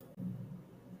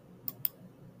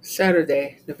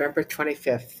Saturday, November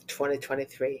 25th,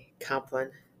 2023,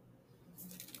 Compline,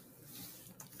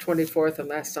 24th and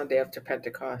last Sunday after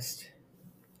Pentecost.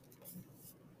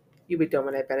 Ibi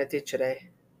Domine benedicere.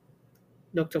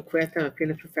 Noctum quietam et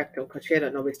fine perfectum conceda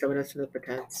nobis Dominus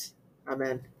omnipotens.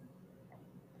 Amen.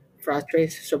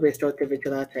 Fratres, sobre stote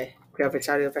vigilate, qui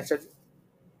adversarius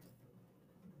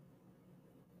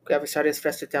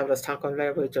festus diabolos tanquam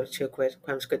lervigio circuit,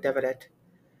 quem scadeveret,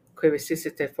 qui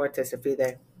resisite fortes et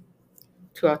fide.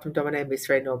 Tu autum Domine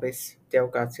misere nobis, Deo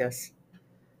gratias.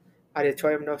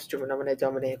 Adiutorium nostrum in nomine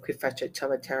Domini, qui fecit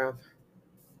celum et terram.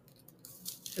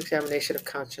 Examination of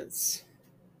conscience.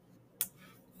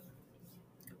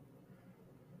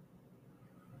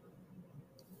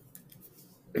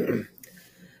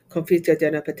 Confitio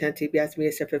Deo Potenti, beat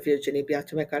me sempre Virgini,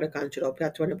 beatum me caro Angelo,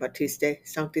 beatum Battiste,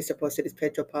 sanctis apostoliis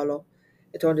Pedro Paulo,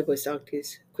 et omnibus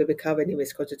sanctis, qui becava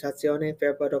nimis cogitatione,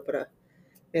 verbo et opera,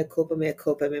 mea culpa,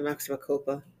 mea maxima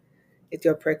culpa, et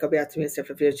Deo preco beatum me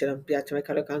sempre Virginum, beatum me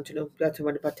caro Angelo,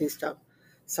 beatum Battista,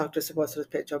 sanctus apostoliis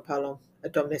Pedro Paulo,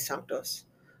 et Domine Sanctos,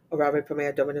 orare pro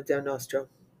mea Dominum Deo nostrum.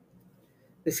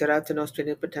 Miserata nostri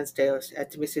impotens Deus,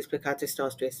 et dimissis peccatis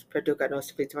nostris, perducat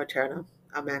nos vitam aeternam.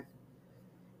 Amen.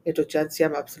 Et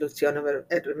urgentiam absolutionem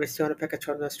et remissionem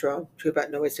peccatorum nostrorum,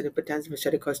 tribat nobis in impotens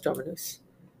misericors Dominus.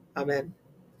 Amen.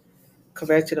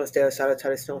 Converti nos Deus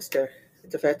salutaris noster,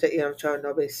 et offerta eam tra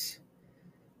nobis,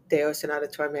 Deus in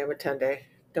adiutorium meam attende,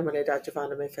 Domine da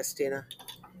Giovanna me festina.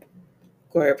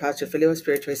 Gloria Patri Filio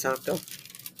Spiritui Sancto,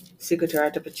 sicut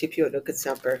erat in principio et nunc et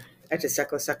semper, et in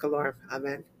saecula saeculorum.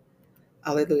 Amen.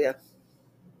 Alleluia.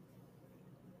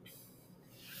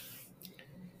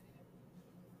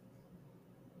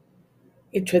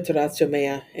 In trituratio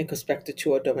mea, in conspectu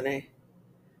tuo, Domine.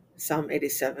 Psalm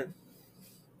 87.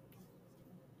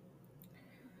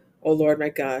 O Lord my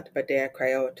God, by day I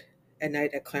cry out, at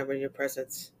night I clamor in your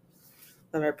presence.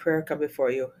 Let my prayer come before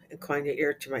you, incline your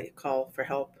ear to my call for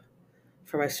help.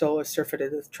 For my soul is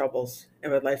surfeited with troubles,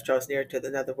 and my life draws near to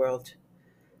the netherworld.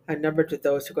 I am numbered with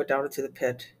those who go down into the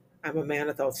pit. I am a man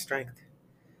without strength.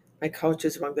 My couch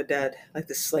is among the dead, like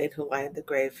the slain who lie in the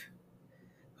grave,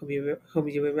 whom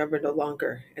you remember no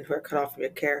longer, and who are cut off from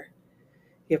your care.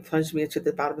 You have plunged me into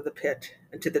the bottom of the pit,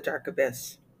 into the dark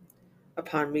abyss.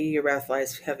 Upon me your wrath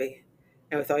lies heavy,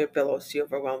 and with all your billows you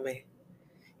overwhelm me.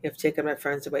 You have taken my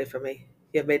friends away from me.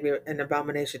 You have made me an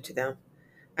abomination to them.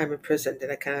 I am imprisoned,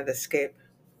 and I cannot escape.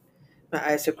 My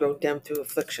eyes have grown dim through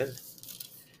affliction.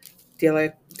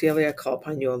 Daily I call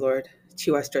upon you, O Lord.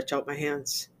 To you I stretch out my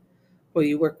hands. Will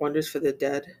you work wonders for the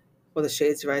dead? Will the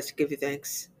shades rise to give you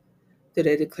thanks? Do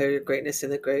they declare your greatness in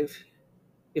the grave,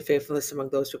 your faithfulness among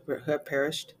those who have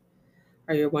perished?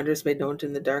 Are your wonders made known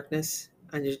in the darkness,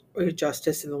 or your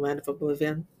justice in the land of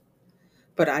oblivion?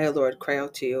 But I, O Lord, cry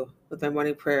out to you. With my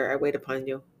morning prayer I wait upon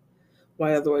you.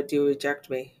 Why, O Lord, do you reject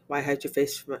me? Why hide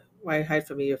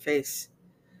from me your face?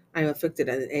 I am afflicted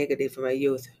and in agony from my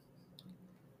youth.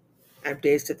 I am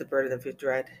dazed at the burden of your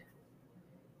dread.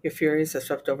 Your furies have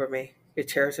swept over me. Your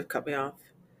terrors have cut me off.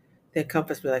 They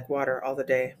encompass me like water all the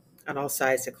day. On all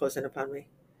sides they close in upon me.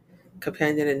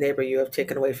 Companion and neighbor you have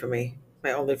taken away from me.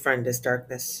 My only friend is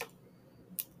darkness.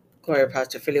 Gloria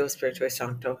Patri Filio Spiritui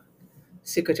Sancto,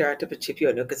 sicut erat in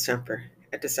principio nunc et semper,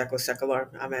 et in saecula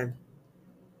saeculorum. Amen.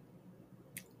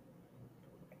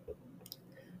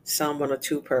 Psalm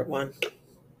 102, Part 1.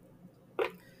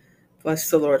 Bless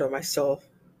the Lord, O my soul,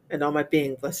 and all my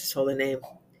being bless his holy name.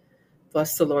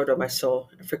 Bless the Lord, O my soul,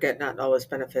 and forget not all his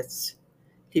benefits.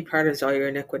 He pardons all your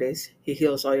iniquities. He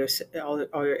heals all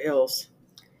your ills.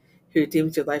 He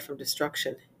redeems your life from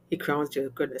destruction. He crowns you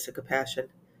with goodness and compassion.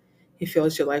 He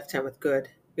fills your lifetime with good.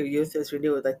 Your youth is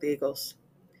renewed like the eagles.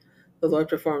 The Lord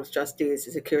performs just deeds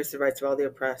and secures the rights of all the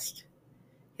oppressed.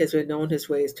 He has made known his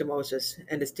ways to Moses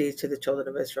and his deeds to the children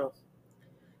of Israel.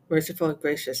 Merciful and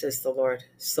gracious is the Lord,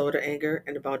 slow to anger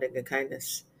and abounding in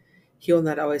kindness. He will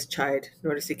not always chide,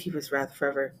 nor does he keep his wrath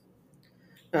forever.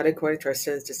 Not according to our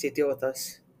sins does he deal with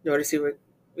us, nor does he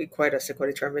requite us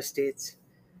according to our misdeeds.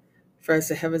 For as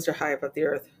the heavens are high above the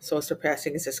earth, so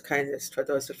surpassing is his kindness toward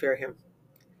those who fear him.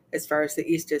 As far as the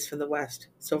east is from the west,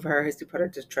 so far has he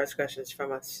departed his transgressions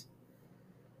from us.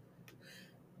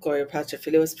 Gloria Patri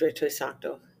Filio Spiritui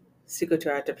Sancto, sicut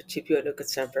erat in principio nunc et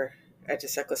semper, et in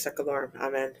saecula saeculorum.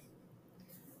 Amen.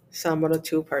 Psalm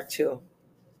 102, Part 2.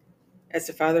 As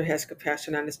the Father has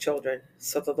compassion on his children,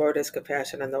 so the Lord has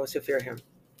compassion on those who fear him.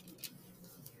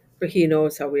 For he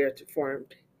knows how we are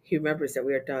formed. He remembers that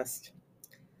we are dust.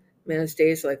 Man's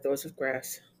days are like those of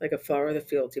grass. Like a flower of the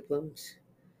field he blooms.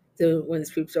 The wind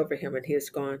sweeps over him and he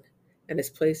is gone, and his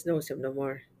place knows him no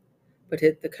more. But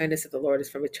the kindness of the Lord is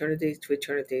from eternity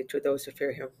to those who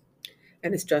fear him,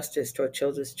 and his justice toward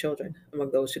children's children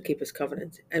among those who keep his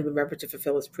covenant and remember to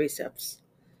fulfill his precepts.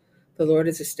 The Lord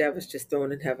has established his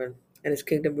throne in heaven, and his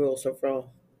kingdom rules over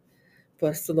all.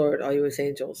 Bless the Lord, all you his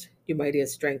angels, you mighty in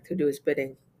strength who do his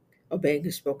bidding, obeying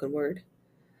his spoken word.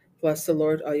 Bless the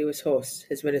Lord, all you his hosts,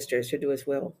 his ministers who do his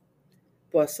will.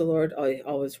 Bless the Lord,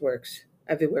 all his works,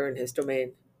 everywhere in his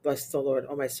domain. Bless the Lord,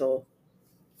 O my soul.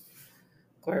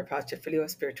 Gloria Patri Filio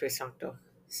Spiritui Sancto,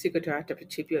 sicut erat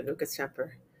principio et nunc et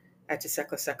semper, et in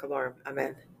saecula saeculorum.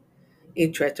 Amen.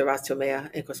 Intra et oratio mea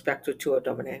in conspectu tuo,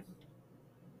 Domine.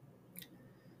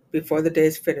 Before the day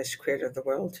is finished, Creator of the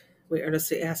world, we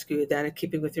earnestly ask you that in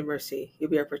keeping with your mercy, you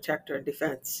be our protector and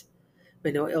defense.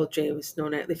 May no ill dreams, no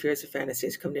nightly fears or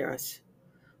fantasies come near us.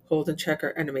 Hold and check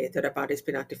our enemy, that our bodies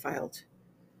be not defiled.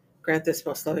 Grant this,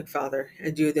 most loving Father,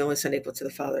 and you, the only Son equal to the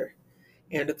Father,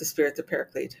 and of the Spirit the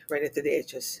Paraclete, reigneth through the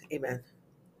ages. Amen.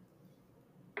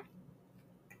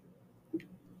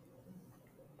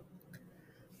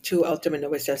 Tu ultima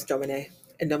nobis est Domine,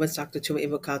 in nomen sanctum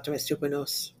invocatum est super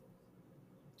nos.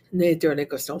 Ne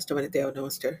Diornicos nos Domine Deo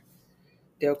noster.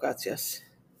 Deo gratias.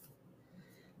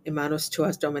 In manos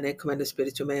tuas, Domine, commendo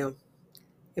spiritu meum.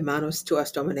 In manos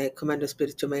tuas, Domine, commendo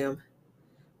spiritu meum.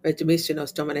 Redimisti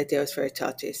nos, Domine Deus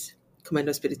veritatis,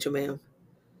 commendo spiritu meum.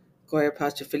 Gloria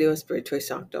Patri Filio Spiritui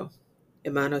Sancto.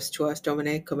 In manos tuas,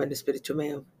 Domine, commendo spiritu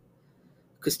meum.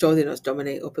 Custodi nos,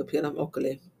 Domine, o pupillum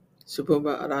oculi.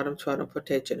 Subrumba aradum tuarum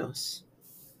protege nos.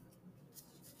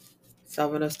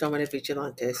 Salva nos, Domine,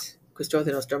 vigilantes.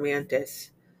 Custodi nos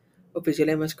dormientes. O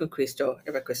vigilemus con Cristo,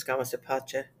 et requiescamus in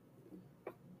pace.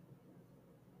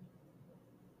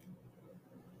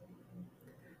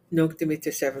 Nunc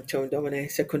dimittis servum tuum, Domine,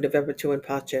 secunda verbum tuum in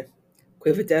pace.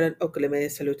 Qui viderat oculi mei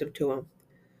salutum tuum.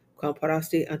 Quam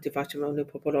parasti ante facem omnium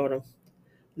populorum.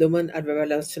 Lumen ad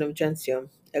revelationem gentium,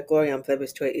 et gloriam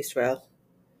plebis tuae Israel.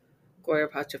 Gloria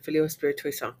Patri Filio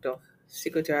Spiritui Sancto,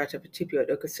 sicut erat in principio et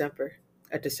nunc et semper,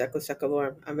 et in saecula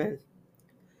saeculorum. Amen.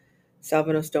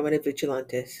 Salva nos, Domine,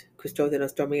 vigilantes, custodi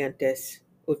nos dormientes,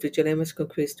 ut vigilemus con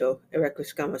Cristo, et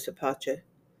requiescamus in pace.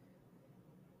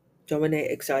 Domine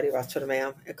exaudi ratio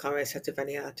meam, et clame et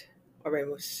veniat.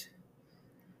 Oremus.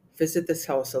 Visit this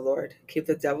house, O Lord. Keep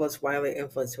the devil's wily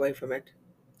influence away from it.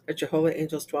 Let your holy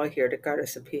angels dwell here to guard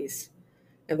us in peace,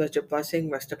 and let your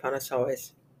blessing rest upon us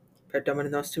always. Per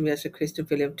Domine nostrum Iesu Christum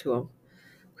Filium Tuum,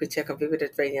 qui tecum vivit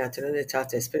et regnat in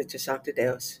unitate Spiritus Sancti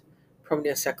Deus, pro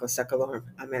omnia saecula saeculorum.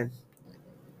 Amen.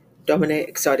 Domine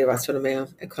exaudi ratio meam,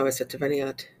 et clame et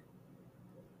veniat.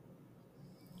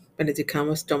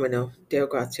 Benedicamus Domino, Deo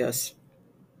gratias.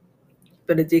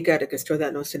 Benedicat et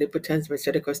custodiat nos omnipotens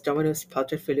misericors Dominus,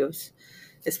 Pater Filius,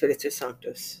 et Spiritus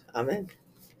Sanctus. Amen.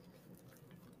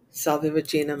 Salve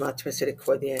Regina, Mater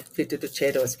Misericordiae, Vita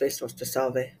Dulcedo et Spes Nostra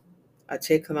Salve. A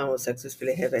te clamamus exus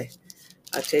Filii Heve,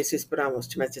 a te suspiramos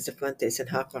timentis afflentes in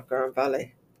hac lacarum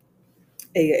vale.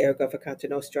 Ea ergo vacata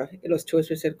nostra, illos tuos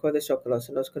misericordias oculos,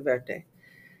 and nos converte.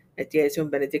 Et Iesum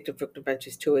benedictum fructum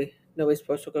ventris tui, nobis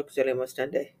post hoc auxilium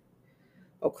ostende.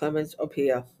 O clemens, o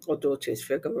pia, o dulcis,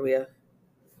 Virgo Maria,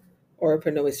 ora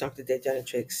pro nobis sancta Dei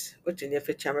genitrix, ut in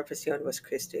efficiamur passionis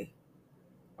Christi.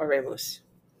 Oremus.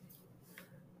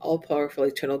 All-powerful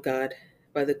eternal God,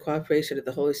 by the cooperation of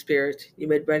the Holy Spirit, you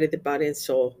made ready the body and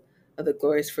soul of the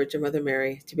glorious Virgin Mother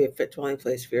Mary to be a fit dwelling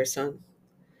place for your Son.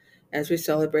 As we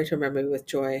celebrate her memory with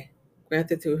joy, grant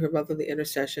that through her motherly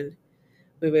intercession,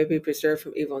 we may be preserved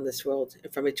from evil in this world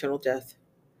and from eternal death.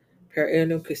 Per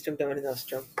eonum Christum Domini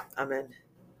nostrum. Amen.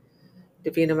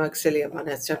 Divinum auxilium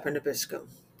ad semper nobiscum.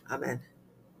 Amen.